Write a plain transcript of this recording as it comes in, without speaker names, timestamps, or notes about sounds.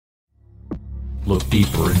Look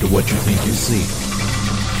deeper into what you think you see.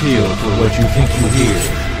 Feel for what you think you hear.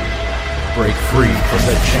 Break free from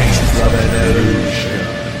the chains of an illusion.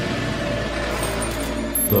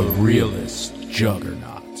 The realist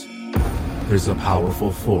juggernaut. There's a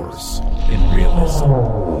powerful force in realism.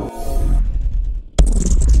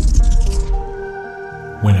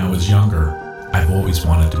 When I was younger, I've always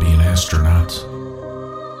wanted to be an astronaut.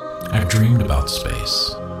 I've dreamed about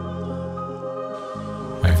space.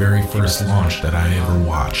 My very first launch that I ever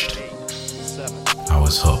watched, I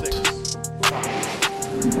was hooked.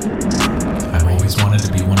 I've always wanted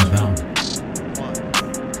to be one of them.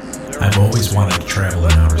 I've always wanted to travel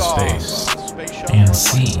in outer space and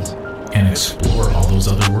see and explore all those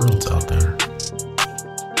other worlds out there.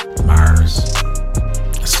 Mars,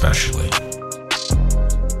 especially.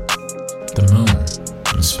 The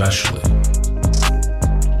moon, especially.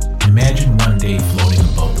 Imagine one day floating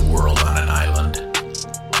above the world on an island,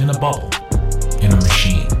 in a bubble, in a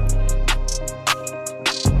machine.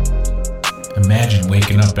 Imagine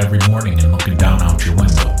waking up every morning and looking down out your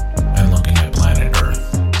window and looking at planet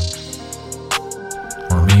Earth.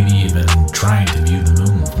 Or maybe even trying to view the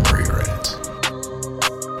moon from where you're at.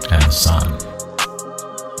 And the sun.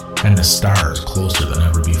 And the stars closer than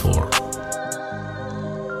ever before.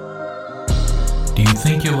 Do you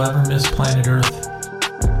think you'll ever miss planet Earth?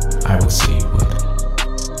 I would say you would.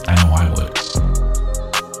 I know I would.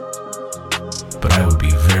 But I would be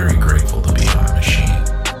very grateful to be on a machine,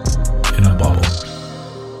 in a bubble,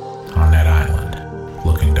 on that island,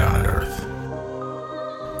 looking down at Earth.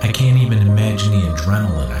 I can't even imagine the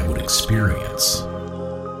adrenaline I would experience,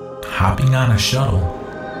 hopping on a shuttle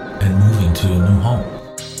and moving to a new home,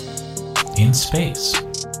 in space,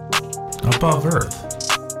 above Earth.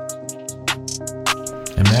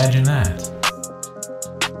 Imagine that.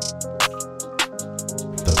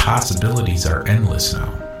 The possibilities are endless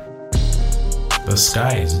now. The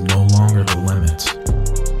sky is no longer the limit.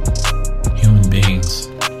 Human beings,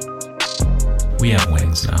 we have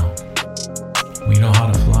wings now. We know how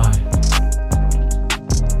to fly.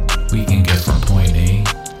 We can get from point A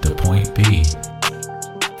to point B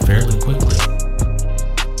fairly quickly.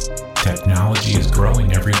 Technology is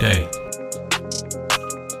growing every day.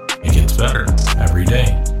 It gets better every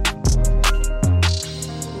day.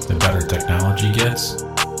 The better technology gets,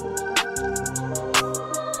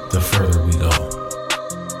 the further we go.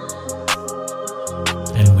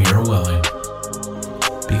 And we are willing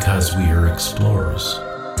because we are explorers.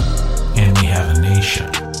 And we have a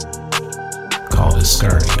nation called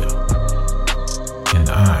Asgardia. And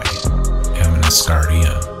I am an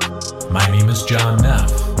Asgardian. My name is John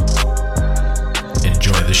Neff.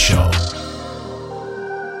 Enjoy the show.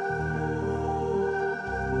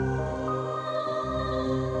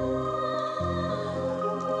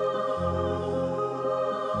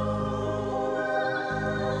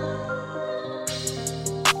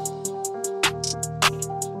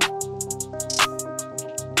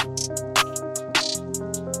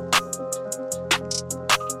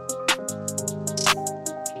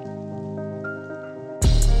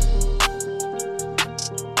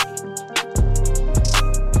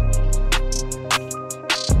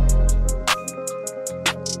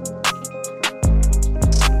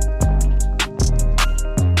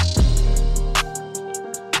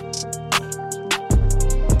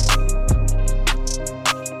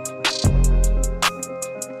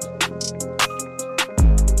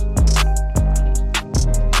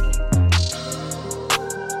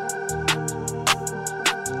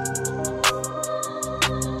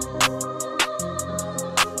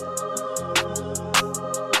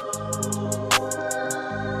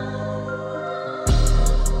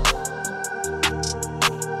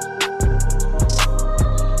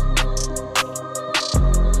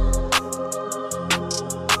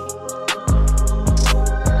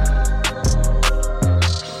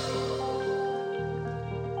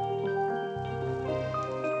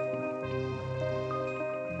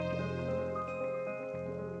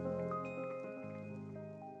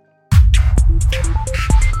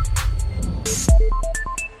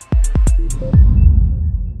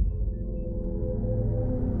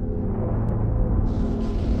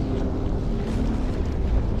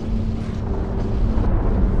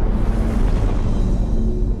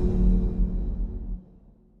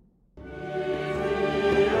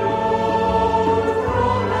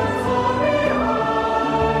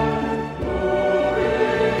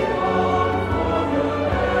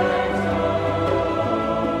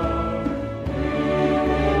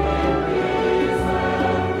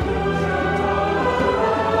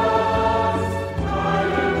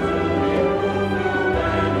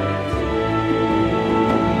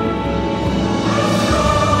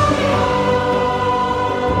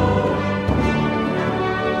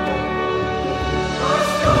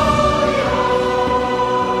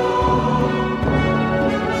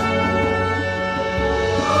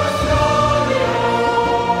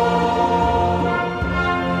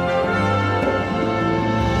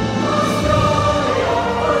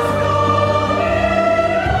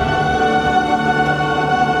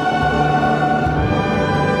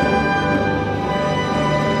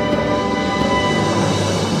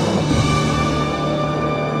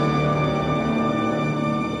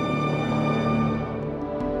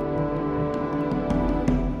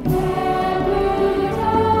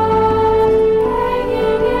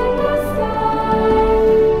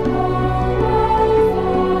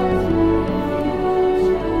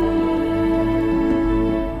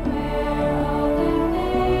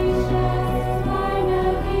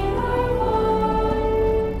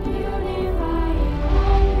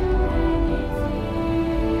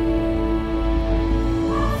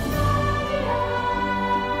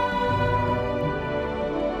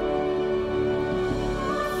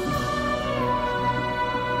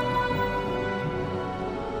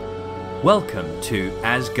 Welcome to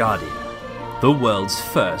Asgardia, the world's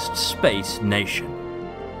first space nation.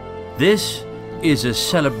 This is a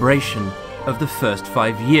celebration of the first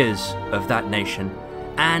 5 years of that nation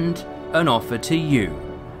and an offer to you,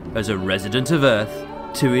 as a resident of Earth,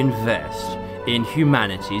 to invest in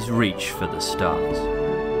humanity's reach for the stars.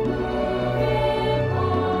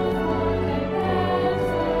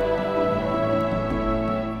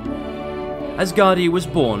 Asgardia was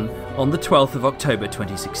born on the 12th of October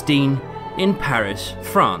 2016 in Paris,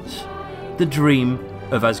 France, the dream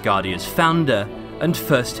of Asgardia's founder and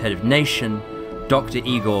first head of nation, Dr.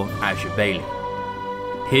 Igor Asgardia.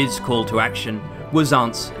 His call to action was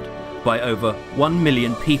answered by over 1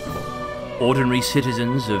 million people, ordinary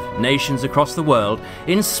citizens of nations across the world,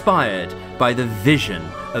 inspired by the vision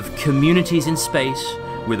of communities in space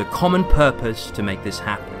with a common purpose to make this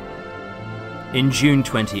happen. In June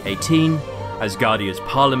 2018, Asgardia's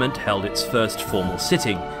parliament held its first formal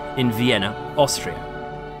sitting in Vienna, Austria.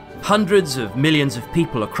 Hundreds of millions of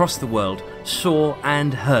people across the world saw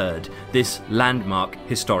and heard this landmark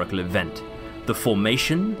historical event, the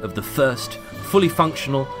formation of the first fully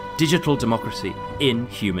functional digital democracy in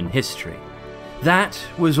human history. That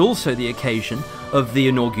was also the occasion of the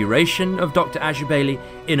inauguration of Dr. Asgardia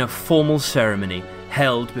in a formal ceremony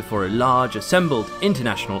held before a large assembled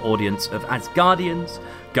international audience of Asgardians,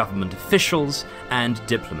 government officials and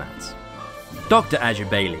diplomats. Dr.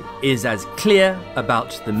 Asgardia is as clear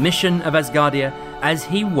about the mission of Asgardia as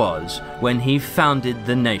he was when he founded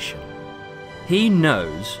the nation. He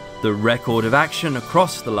knows the record of action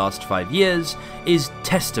across the last 5 years is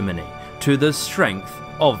testimony to the strength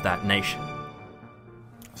of that nation.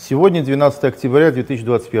 Сегодня, 12 октября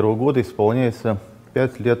 2021 года, исполняется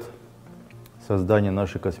 5 лет создания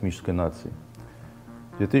нашей космической нации.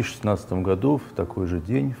 В 2016 году, в такой же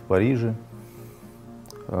день, в Париже,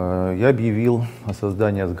 я объявил о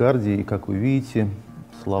создании Асгардии, и, как вы видите,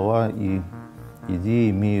 слова и идеи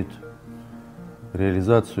имеют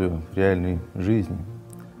реализацию в реальной жизни.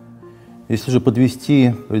 Если же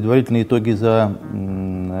подвести предварительные итоги за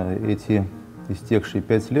эти истекшие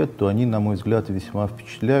 5 лет, то они, на мой взгляд, весьма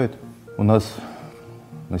впечатляют. У нас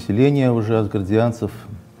население уже асгардианцев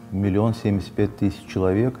 1 075 000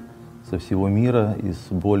 человек со всего мира, из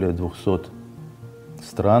более 200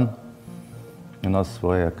 стран. У нас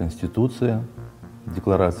своя конституция,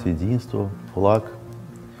 декларация единства, флаг,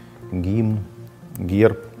 гимн,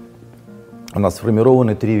 герб. У нас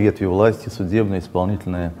сформированы 3 ветви власти: судебная,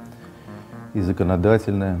 исполнительная и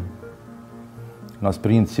законодательная. У нас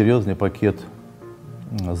принят серьезный пакет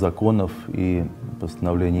законов и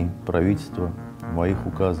постановлений правительства, моих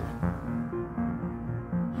указов.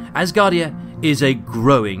 Asgardia is a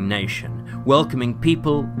growing nation, welcoming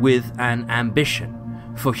people with an ambition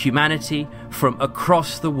for humanity from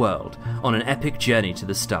across the world on an epic journey to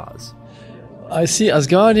the stars. I see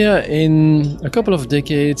Asgardia in a couple of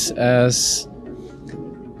decades as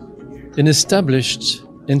an established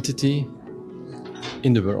entity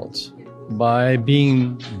in the world by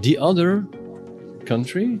being the other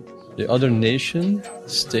country, the other nation,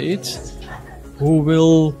 state, who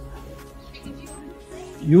will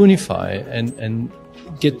unify and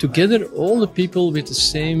get together all the people with the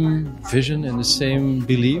same vision and the same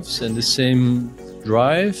beliefs and the same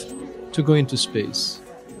drive to go into space.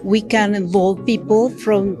 We can involve people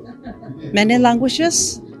from many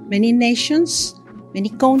languages, many nations, many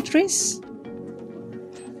countries.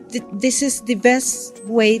 This is the best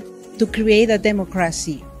way to create a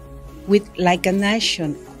democracy with like a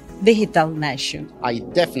nation, digital nation. I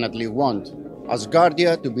definitely want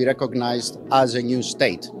Asgardia to be recognized as a new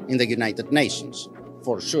state in the United Nations.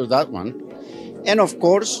 For sure, that one. And of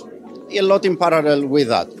course, a lot in parallel with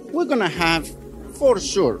that. We're going to have, for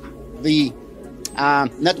sure, the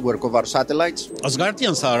network of our satellites.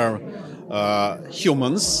 Asgardians are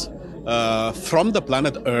humans from the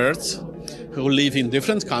planet Earth who live in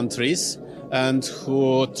different countries and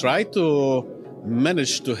who try to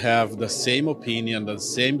manage to have the same opinion, the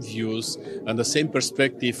same views, and the same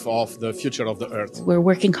perspective of the future of the Earth. We're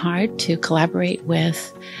working hard to collaborate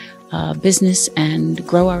with business and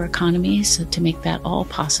grow our economies to make that all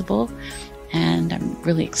possible. And I'm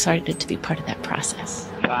really excited to be part of that process.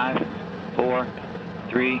 5, 4,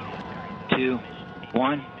 3, 2,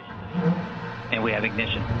 1, and we have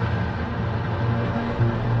ignition.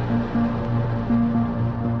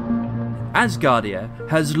 Asgardia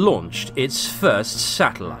has launched its first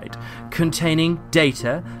satellite, containing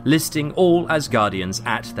data listing all Asgardians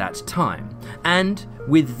at that time. And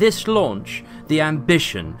with this launch, the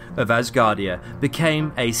ambition of Asgardia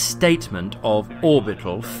became a statement of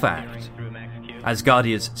orbital fact.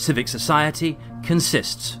 Asgardia's civic society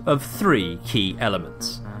consists of 3 key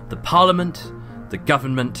elements: the parliament, the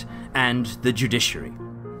government, and the judiciary.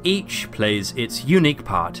 Each plays its unique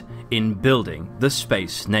part in building the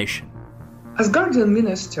space nation. Asgardian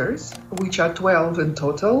ministers, which are 12 in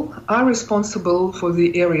total, are responsible for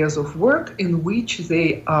the areas of work in which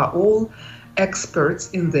they are all experts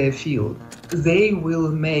in their field. They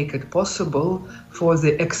will make it possible for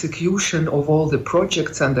the execution of all the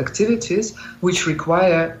projects and activities which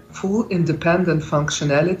require full independent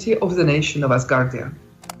functionality of the nation of Asgardia.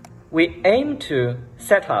 We aim to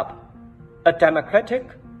set up a democratic,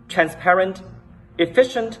 transparent,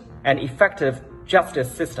 efficient, and effective justice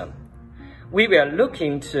system. We will look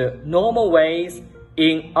into normal ways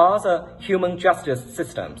in other human justice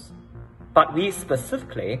systems, but we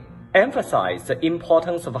specifically emphasize the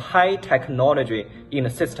importance of high technology in the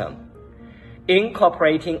system,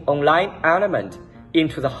 incorporating online element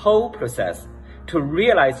into the whole process to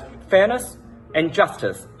realize fairness and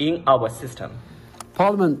justice in our system.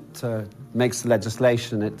 Parliament makes the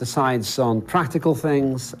legislation. It decides on practical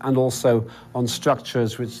things and also on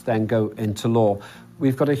structures which then go into law.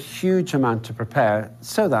 We've got a huge amount to prepare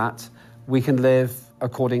so that we can live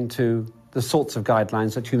according to the sorts of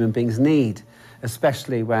guidelines that human beings need,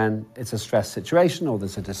 especially when it's a stress situation or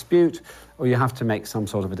there's a dispute or you have to make some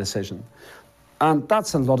sort of a decision. And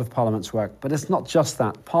that's a lot of Parliament's work, but it's not just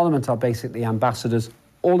that. Parliament are basically ambassadors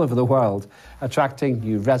all over the world, attracting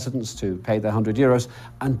new residents to pay their €100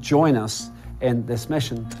 and join us in this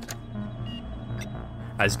mission.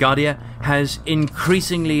 Asgardia has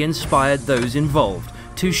increasingly inspired those involved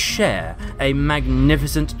to share a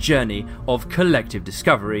magnificent journey of collective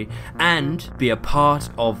discovery and be a part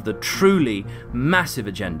of the truly massive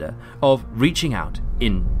agenda of reaching out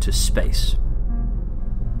into space.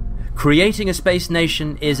 Creating a space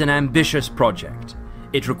nation is an ambitious project.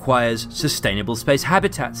 It requires sustainable space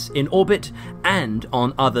habitats in orbit and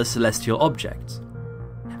on other celestial objects.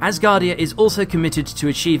 Asgardia is also committed to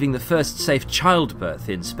achieving the first safe childbirth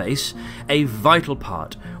in space, a vital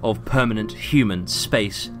part of permanent human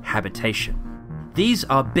space habitation. These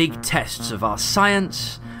are big tests of our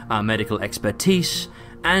science, our medical expertise,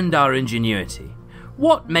 and our ingenuity.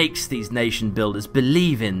 What makes these nation builders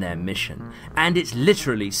believe in their mission and its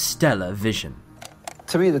literally stellar vision?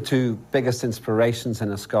 To me, the two biggest inspirations in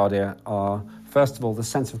Asgardia are, first of all, the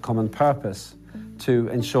sense of common purpose to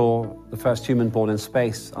ensure the first human born in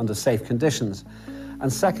space under safe conditions.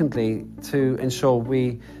 And secondly, to ensure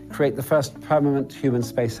we create the first permanent human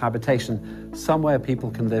space habitation, somewhere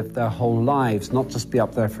people can live their whole lives, not just be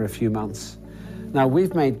up there for a few months. Now,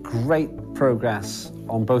 we've made great progress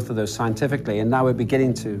on both of those scientifically, and now we're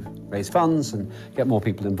beginning to raise funds and get more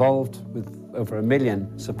people involved, with over 1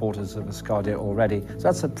 million supporters of Asgardia already. So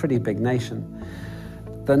that's a pretty big nation.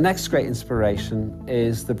 The next great inspiration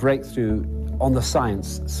is the breakthrough on the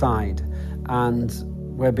science side, and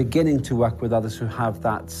we're beginning to work with others who have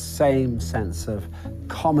that same sense of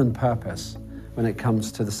common purpose when it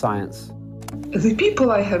comes to the science. The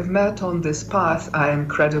people I have met on this path are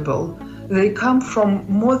incredible. They come from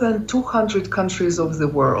more than 200 countries of the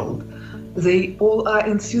world. They all are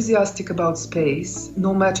enthusiastic about space,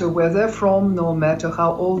 no matter where they're from, no matter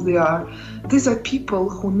how old they are. These are people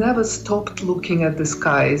who never stopped looking at the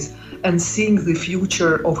skies and seeing the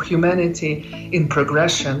future of humanity in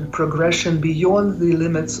progression beyond the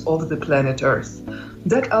limits of the planet Earth.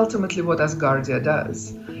 That's ultimately what Asgardia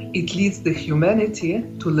does. It leads the humanity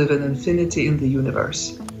to live in infinity in the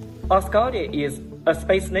universe. Asgardia is a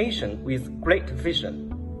space nation with great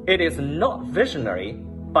vision. It is not visionary,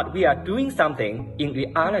 but we are doing something in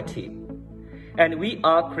reality, and we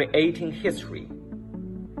are creating history.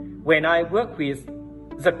 When I work with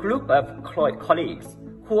the group of colleagues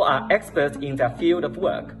who are experts in their field of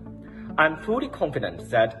work, I'm fully confident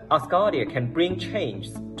that Asgardia can bring change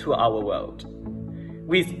to our world.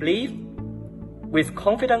 With belief, with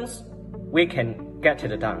confidence, we can get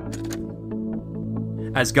it done.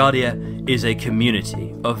 Asgardia is a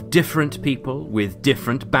community of different people with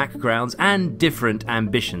different backgrounds and different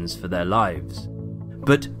ambitions for their lives.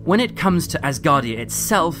 But when it comes to Asgardia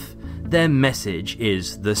itself, their message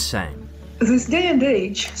is the same. This day and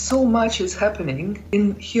age, so much is happening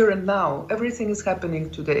in here and now. Everything is happening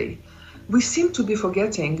today. We seem to be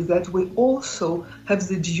forgetting that we also have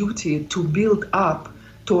the duty to build up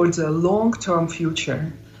towards a long-term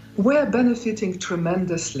future. We're benefiting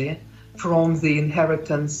tremendously from the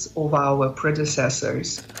inheritance of our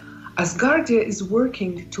predecessors. Asgardia is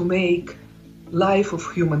working to make life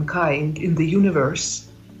of humankind in the universe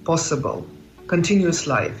possible, continuous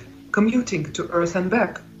life, commuting to Earth and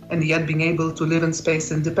back, and yet being able to live in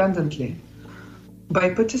space independently.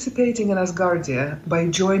 By participating in Asgardia, by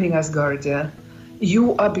joining Asgardia,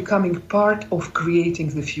 you are becoming part of creating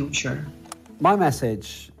the future. My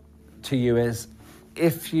message to you is,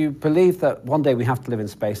 if you believe that one day we have to live in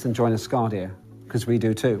space, then join Asgardia, because we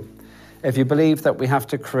do too. If you believe that we have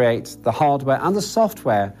to create the hardware and the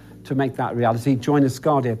software to make that reality, join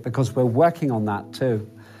Asgardia, because we're working on that too.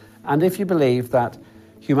 And if you believe that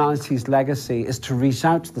humanity's legacy is to reach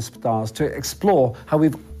out to the stars, to explore how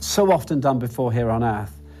we've so often done before here on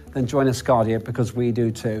Earth, then join Asgardia, because we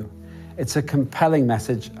do too. It's a compelling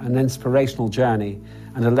message, an inspirational journey,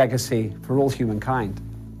 and a legacy for all humankind.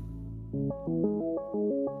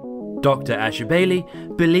 Dr. Asher Bailey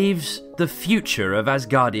believes the future of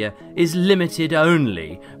Asgardia is limited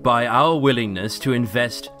only by our willingness to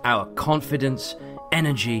invest our confidence,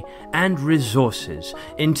 energy, and resources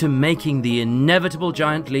into making the inevitable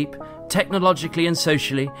giant leap, technologically and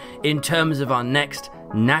socially, in terms of our next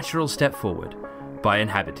natural step forward by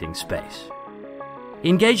inhabiting space.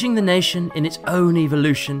 Engaging the nation in its own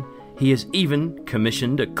evolution, he has even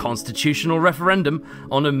commissioned a constitutional referendum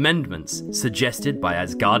on amendments suggested by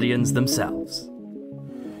Asgardians themselves.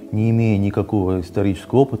 Не имея никакого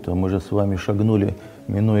исторического опыта, мы же с вами шагнули,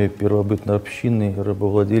 минуя первобытно-общинные,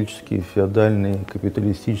 рабовладельческие, феодальные,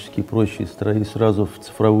 капиталистические и прочие строи, сразу в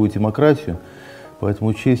цифровую демократию. Поэтому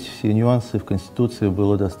учесть все нюансы в Конституции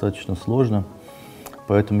было достаточно сложно.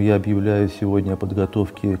 Поэтому я объявляю сегодня о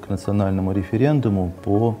подготовке к национальному референдуму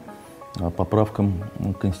по поправкам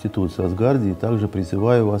Конституции Асгардии. Также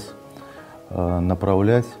призываю вас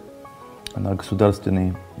направлять на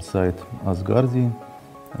государственный сайт Асгардии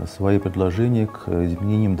свои предложения к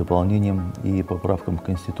изменениям, дополнениям и поправкам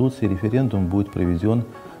Конституции. Референдум будет проведен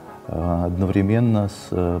одновременно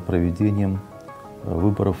с проведением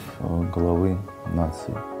выборов главы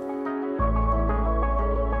нации.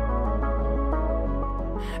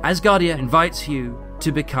 Asgardia invites you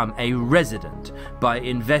to become a resident by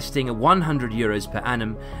investing €100 per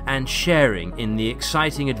annum and sharing in the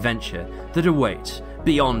exciting adventure that awaits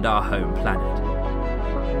beyond our home planet.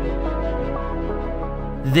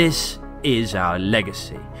 This is our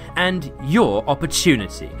legacy and your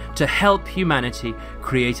opportunity to help humanity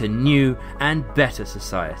create a new and better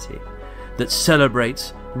society that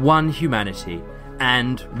celebrates one humanity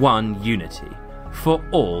and one unity for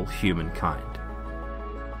all humankind.